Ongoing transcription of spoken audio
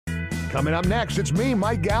Coming up next, it's me,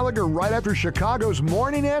 Mike Gallagher, right after Chicago's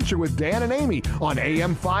Morning Answer with Dan and Amy on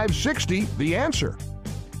AM 560, The Answer.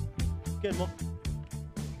 Good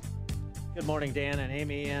morning, Dan and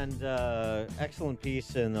Amy, and excellent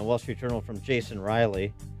piece in the Wall Street Journal from Jason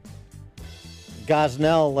Riley.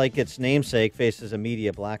 Gosnell, like its namesake, faces a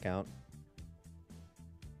media blackout.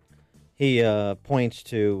 He points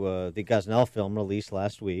to the Gosnell film released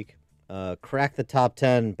last week, cracked the top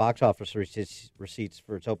 10 box office receipts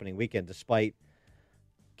for its opening weekend, despite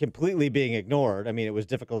completely being ignored. I mean, it was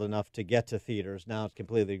difficult enough to get to theaters. Now it's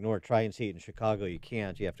completely ignored. Try and see it in Chicago. You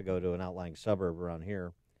can't. You have to go to an outlying suburb around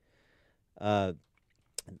here.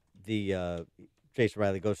 Jason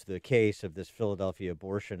Riley goes through the case of this Philadelphia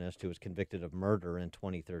abortionist who was convicted of murder in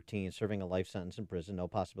 2013, serving a life sentence in prison, no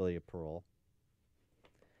possibility of parole.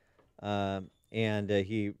 And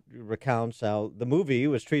he recounts how the movie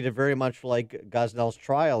was treated very much like Gosnell's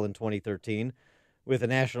trial in 2013, with the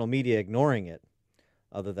national media ignoring it,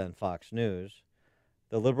 other than Fox News.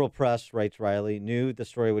 The liberal press, writes Riley, knew the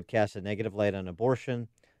story would cast a negative light on abortion,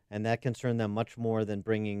 and that concerned them much more than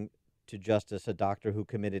bringing to justice a doctor who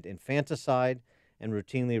committed infanticide and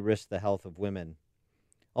routinely risked the health of women.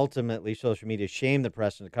 Ultimately, social media shamed the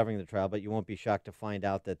press into covering the trial, but you won't be shocked to find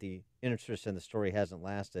out that the interest in the story hasn't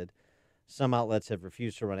lasted. Some outlets have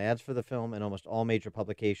refused to run ads for the film, and almost all major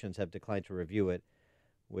publications have declined to review it,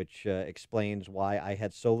 which explains why I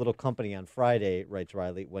had so little company on Friday, writes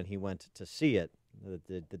Riley, when he went to see it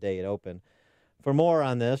the day it opened. For more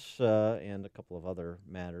on this and a couple of other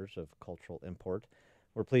matters of cultural import,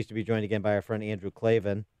 we're pleased to be joined again by our friend Andrew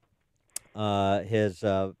Klavan. He's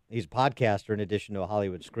a podcaster in addition to a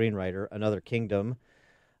Hollywood screenwriter, Another Kingdom.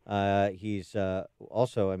 He's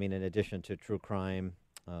also, in addition to True Crime,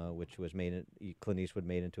 which was Clint Eastwood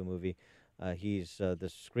made into a movie, he's the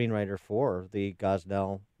screenwriter for the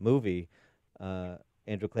Gosnell movie.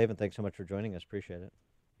 Andrew Klavan, thanks so much for joining us. Appreciate it.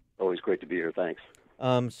 Always great to be here. Thanks.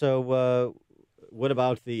 So what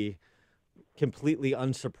about the completely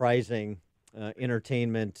unsurprising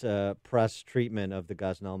entertainment press treatment of the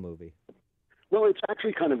Gosnell movie? Well, it's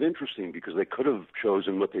actually kind of interesting because they could have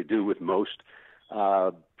chosen what they do with most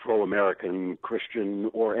pro-American, Christian,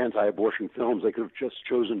 or anti-abortion films. They could have just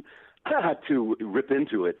chosen to rip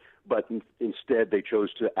into it, but instead they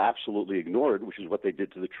chose to absolutely ignore it, which is what they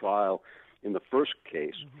did to the trial in the first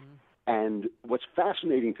case. Mm-hmm. And what's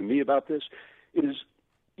fascinating to me about this is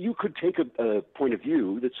you could take a point of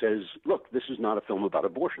view that says, look, this is not a film about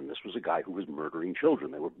abortion. This was a guy who was murdering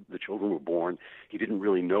children. The children were born. He didn't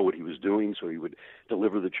really know what he was doing, so he would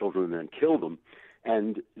deliver the children and then kill them.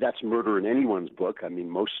 And that's murder in anyone's book. I mean,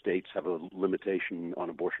 most states have a limitation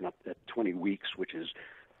on abortion up at 20 weeks, which is,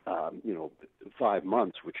 5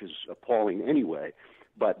 months, which is appalling anyway.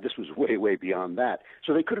 But this was way, way beyond that.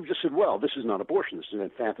 So they could have just said, well, this is not abortion. This is an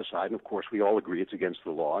infanticide. And, of course, we all agree it's against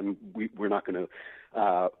the law. And we're not going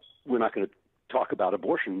to talk about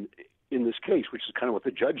abortion in this case, which is kind of what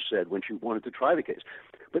the judge said when she wanted to try the case.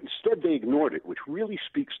 But instead they ignored it, which really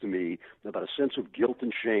speaks to me about a sense of guilt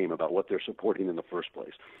and shame about what they're supporting in the first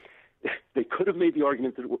place. They could have made the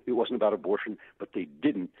argument that it wasn't about abortion, but they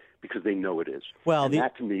didn't because they know it is. Well,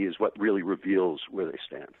 that to me is what really reveals where they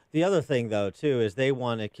stand. The other thing, though, too, is they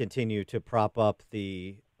want to continue to prop up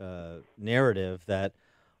the narrative that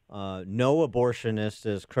no abortionist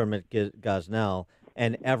is Kermit Gosnell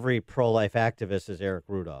and every pro-life activist is Eric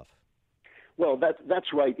Rudolph. Well,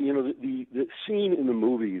 that's right. You know, the scene in the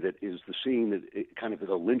movie that is the scene that it kind of is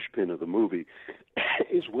a linchpin of the movie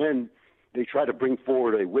is when they try to bring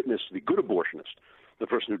forward a witness, the good abortionist, the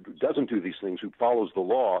person who doesn't do these things, who follows the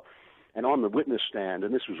law. And on the witness stand,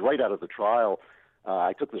 and this was right out of the trial,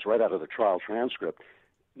 I took this right out of the trial transcript,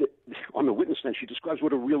 on the witness stand she describes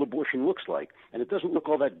what a real abortion looks like. And it doesn't look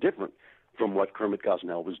all that different from what Kermit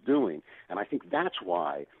Gosnell was doing. And I think that's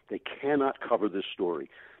why they cannot cover this story.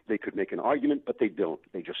 They could make an argument, but they don't.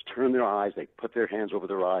 They just turn their eyes. They put their hands over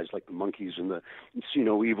their eyes like the monkeys in the See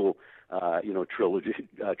No Evil,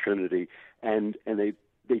 Trinity, and they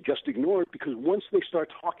just ignore it because once they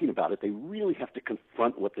start talking about it, they really have to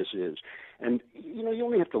confront what this is. And, you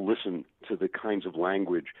only have to listen to the kinds of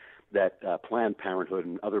language that Planned Parenthood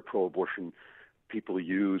and other pro-abortion people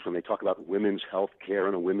use when they talk about women's health care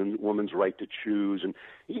and a woman's right to choose. And,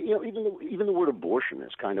 even the word abortion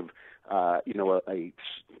is kind of, a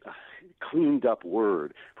cleaned up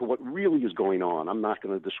word for what really is going on. I'm not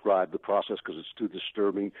going to describe the process because it's too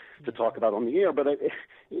disturbing to talk about on the air, but,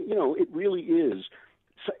 it really is.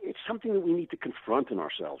 It's something that we need to confront in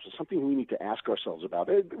ourselves. It's something we need to ask ourselves about,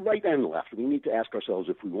 right and left. We need to ask ourselves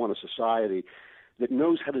if we want a society that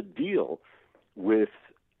knows how to deal with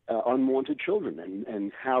unwanted children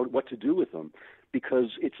and what to do with them. because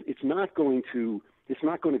it's not going to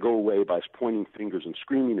go away by us pointing fingers and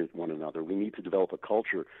screaming at one another. We need to develop a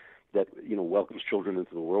culture that welcomes children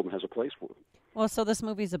into the world and has a place for them. Well, so this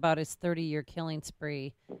movie's about his 30-year killing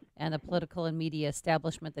spree and the political and media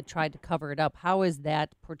establishment that tried to cover it up. How is that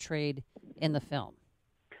portrayed in the film?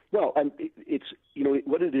 Well, it's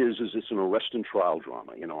what it is it's an arrest and trial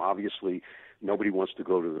drama. Obviously, nobody wants to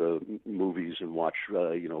go to the movies and watch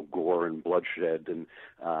gore and bloodshed, and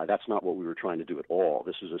that's not what we were trying to do at all.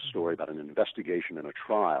 This is a story about an investigation and a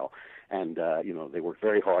trial, and they worked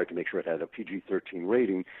very hard to make sure it had a PG-13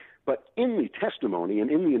 rating. But in the testimony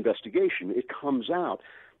and in the investigation, it comes out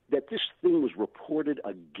that this thing was reported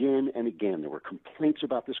again and again. There were complaints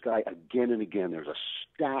about this guy again and again. There's a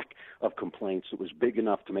stack of complaints that was big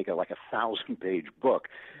enough to make it like a 1,000-page book.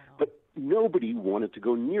 Wow. But nobody wanted to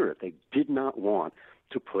go near it. They did not want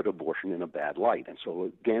to put abortion in a bad light. And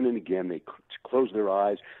so again and again, they closed their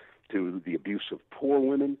eyes to the abuse of poor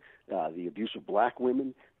women, the abuse of black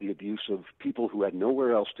women, the abuse of people who had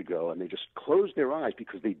nowhere else to go, and they just closed their eyes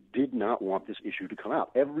because they did not want this issue to come out.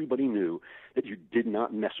 Everybody knew that you did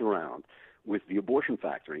not mess around with the abortion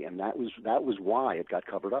factory, and that was why it got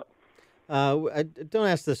covered up. I don't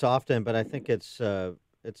ask this often, but I think it's an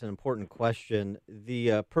important question.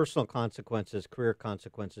 The personal consequences, career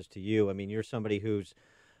consequences to you. I mean, you're somebody whose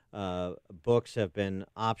books have been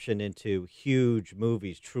optioned into huge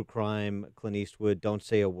movies, true crime, Clint Eastwood, Don't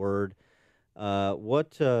Say a Word.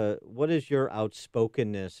 What is your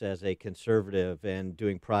outspokenness as a conservative and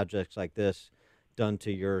doing projects like this done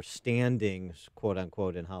to your standings, quote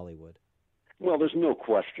unquote, in Hollywood? Well, there's no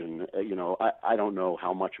question. I don't know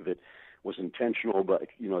how much of it was intentional, but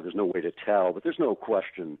there's no way to tell. But there's no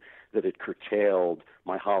question that it curtailed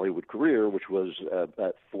my Hollywood career, which was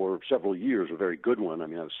for several years a very good one. I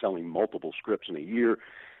mean, I was selling multiple scripts in a year,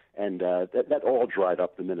 and that all dried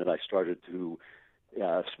up the minute I started to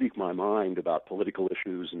speak my mind about political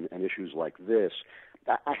issues and issues like this.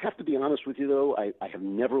 I have to be honest with you, though. I have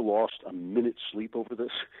never lost a minute's sleep over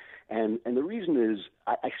this. And the reason is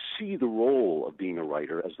I see the role of being a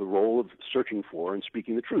writer as the role of searching for and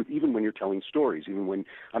speaking the truth, even when you're telling stories, even when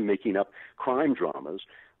I'm making up crime dramas.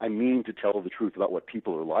 I mean to tell the truth about what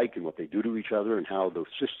people are like and what they do to each other and how those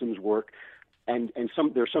systems work. And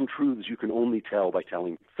there are some truths you can only tell by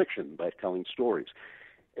telling fiction, by telling stories.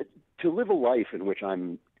 To live a life in which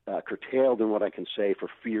I'm curtailed in what I can say for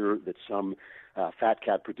fear that some fat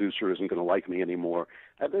cat producer isn't going to like me anymore,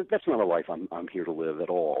 that's not a life I'm here to live at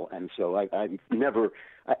all. And so I'm never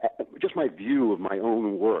just my view of my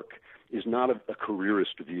own work is not a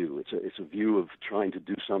careerist view. It's a view of trying to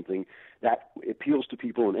do something that appeals to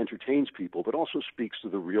people and entertains people, but also speaks to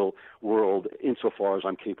the real world insofar as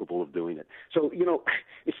I'm capable of doing it. So,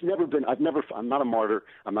 it's never been, I'm not a martyr,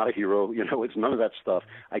 I'm not a hero, it's none of that stuff.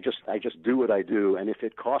 I just do what I do. And if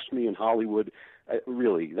it costs me in Hollywood,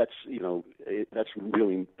 really, that's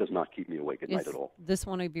really does not keep me awake at night at all. Is this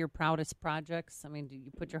one of your proudest projects? I mean, do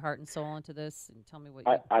you put your heart and soul into this? And tell me what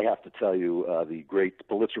I have to tell you, the great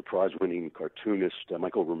Pulitzer Prize-winning cartoonist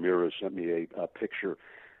Michael Ramirez sent me a picture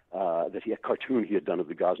a cartoon he had done of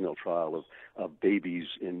the Gosnell trial of babies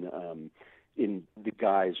in the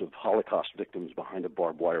guise of Holocaust victims behind a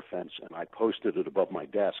barbed wire fence, and I posted it above my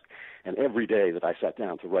desk. And every day that I sat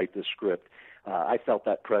down to write this script, I felt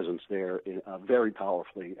that presence there very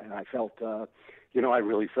powerfully, and I felt, I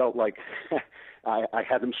really felt like I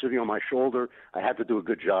had them sitting on my shoulder. I had to do a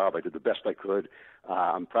good job. I did the best I could.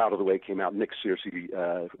 I'm proud of the way it came out. Nick Searcy,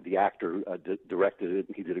 the actor, directed it,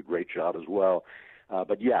 and he did a great job as well.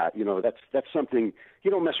 But yeah, that's something,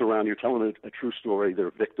 you don't mess around. You're telling a true story. There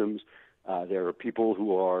are victims. There are people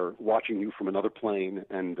who are watching you from another plane,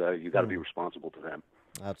 and you got to be responsible to them.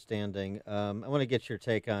 Outstanding. I want to get your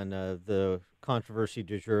take on the controversy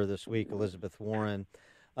du jour this week, Elizabeth Warren,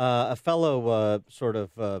 a fellow sort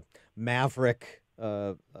of maverick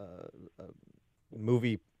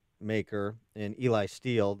movie maker in Eli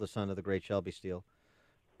Steele, the son of the great Shelby Steele.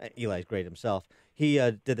 Eli's great himself. He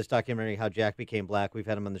did this documentary, How Jack Became Black. We've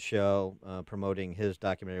had him on the show promoting his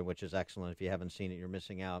documentary, which is excellent. If you haven't seen it, you're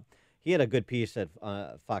missing out. He had a good piece at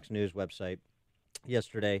Fox News website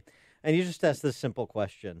yesterday, and you just asked this simple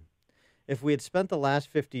question. If we had spent the last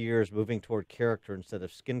 50 years moving toward character instead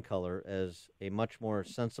of skin color as a much more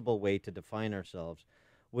sensible way to define ourselves,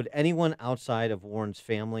 would anyone outside of Warren's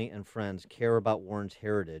family and friends care about Warren's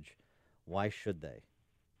heritage? Why should they?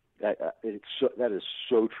 That is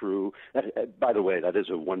so true. By the way, that is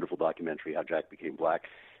a wonderful documentary, How Jack Became Black,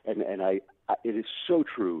 and it is so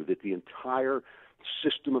true that the entire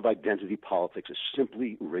system of identity politics is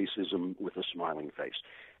simply racism with a smiling face.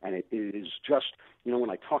 And it is just, when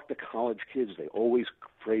I talk to college kids, they always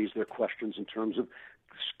phrase their questions in terms of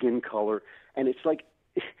skin color. And it's like,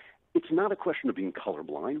 it's not a question of being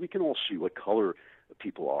colorblind. We can all see what color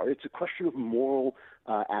people are. It's a question of moral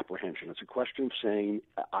apprehension. It's a question of saying,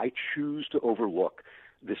 I choose to overlook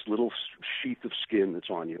this little sheath of skin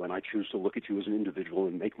that's on you, and I choose to look at you as an individual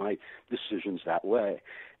and make my decisions that way.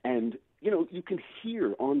 And, you can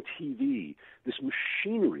hear on TV this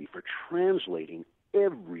machinery for translating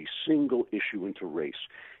every single issue into race.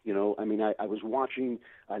 I was watching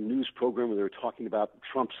a news program where they were talking about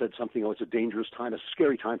Trump said something, it's a dangerous time, a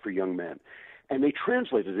scary time for young men. And they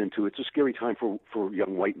translated it into it's a scary time for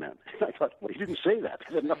young white men. And I thought, well, he didn't say that.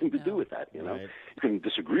 It had nothing to do with that, Right. You can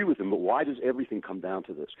disagree with him, but why does everything come down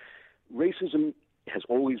to this? Racism has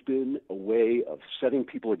always been a way of setting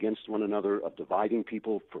people against one another, of dividing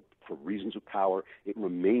people for reasons of power. It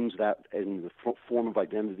remains that in the form of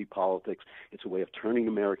identity politics. It's a way of turning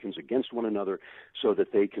Americans against one another so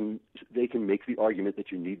that they can make the argument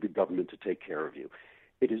that you need the government to take care of you.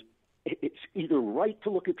 It's either right to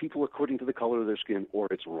look at people according to the color of their skin, or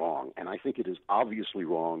it's wrong. And I think it is obviously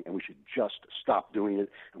wrong, and we should just stop doing it,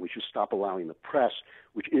 and we should stop allowing the press,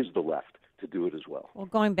 which is the left, to do it as well. Well,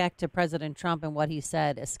 going back to President Trump and what he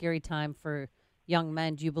said, a scary time for young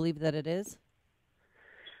men, do you believe that it is?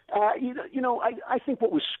 I think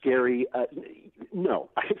what was scary, no.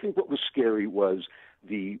 I think what was scary was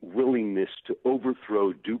the willingness to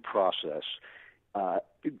overthrow due process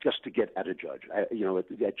just to get at a judge,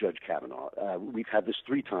 at Judge Kavanaugh. We've had this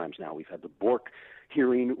 3 times now. We've had the Bork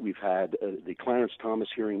hearing, we've had the Clarence Thomas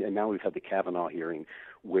hearing, and now we've had the Kavanaugh hearing,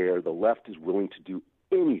 where the left is willing to do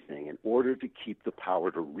anything in order to keep the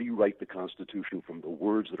power to rewrite the Constitution from the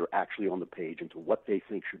words that are actually on the page into what they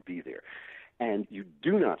think should be there. And you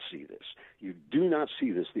do not see this. You do not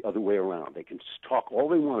see this the other way around. They can talk all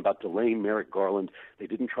they want about delaying Merrick Garland. They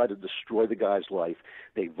didn't try to destroy the guy's life.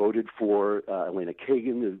 They voted for Elena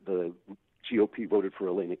Kagan. The GOP voted for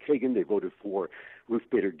Elena Kagan. They voted for Ruth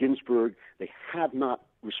Bader Ginsburg. They have not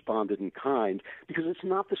responded in kind because it's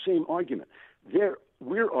not the same argument.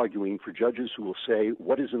 We're arguing for judges who will say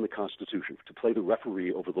what is in the Constitution, to play the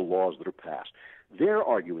referee over the laws that are passed. They're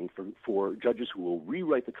arguing for judges who will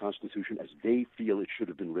rewrite the Constitution as they feel it should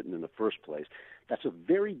have been written in the first place. That's a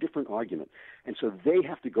very different argument. And so they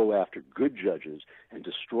have to go after good judges and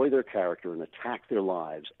destroy their character and attack their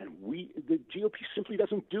lives. And the GOP simply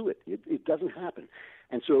doesn't do it. It doesn't happen.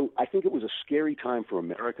 And so I think it was a scary time for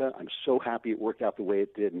America. I'm so happy it worked out the way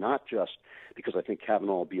it did, not just because I think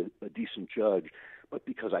Kavanaugh will be a decent judge, but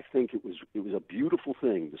because I think it was a beautiful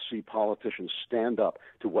thing to see politicians stand up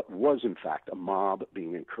to what was, in fact, a mob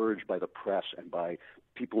being encouraged by the press and by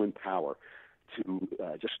people in power to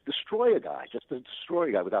just destroy a guy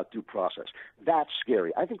without due process. That's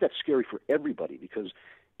scary. I think that's scary for everybody because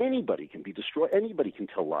anybody can be destroyed. Anybody can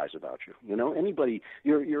tell lies about you. Anybody,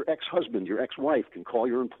 your ex-husband, your ex-wife can call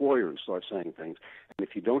your employer and start saying things. And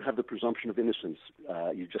if you don't have the presumption of innocence,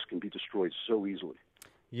 you just can be destroyed so easily.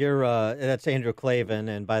 That's Andrew Klavan,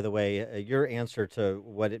 and by the way, your answer to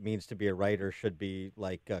what it means to be a writer should be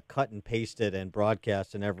like cut and pasted and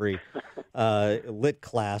broadcast in every lit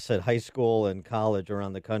class at high school and college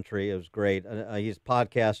around the country. It was great. He's a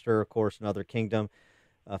podcaster, of course, in Other Kingdom,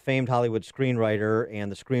 a famed Hollywood screenwriter, and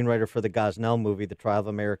the screenwriter for the Gosnell movie, The Trial of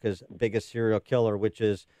America's Biggest Serial Killer, which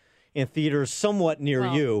is in theaters somewhat near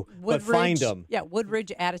you, but find them. Yeah,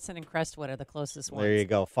 Woodridge, Addison, and Crestwood are the closest ones. There you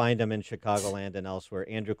go. Find them in Chicagoland and elsewhere.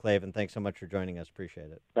 Andrew Klavan, thanks so much for joining us.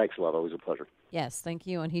 Appreciate it. Thanks a lot. Always a pleasure. Yes, thank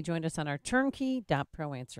you. And he joined us on our turnkey.pro answer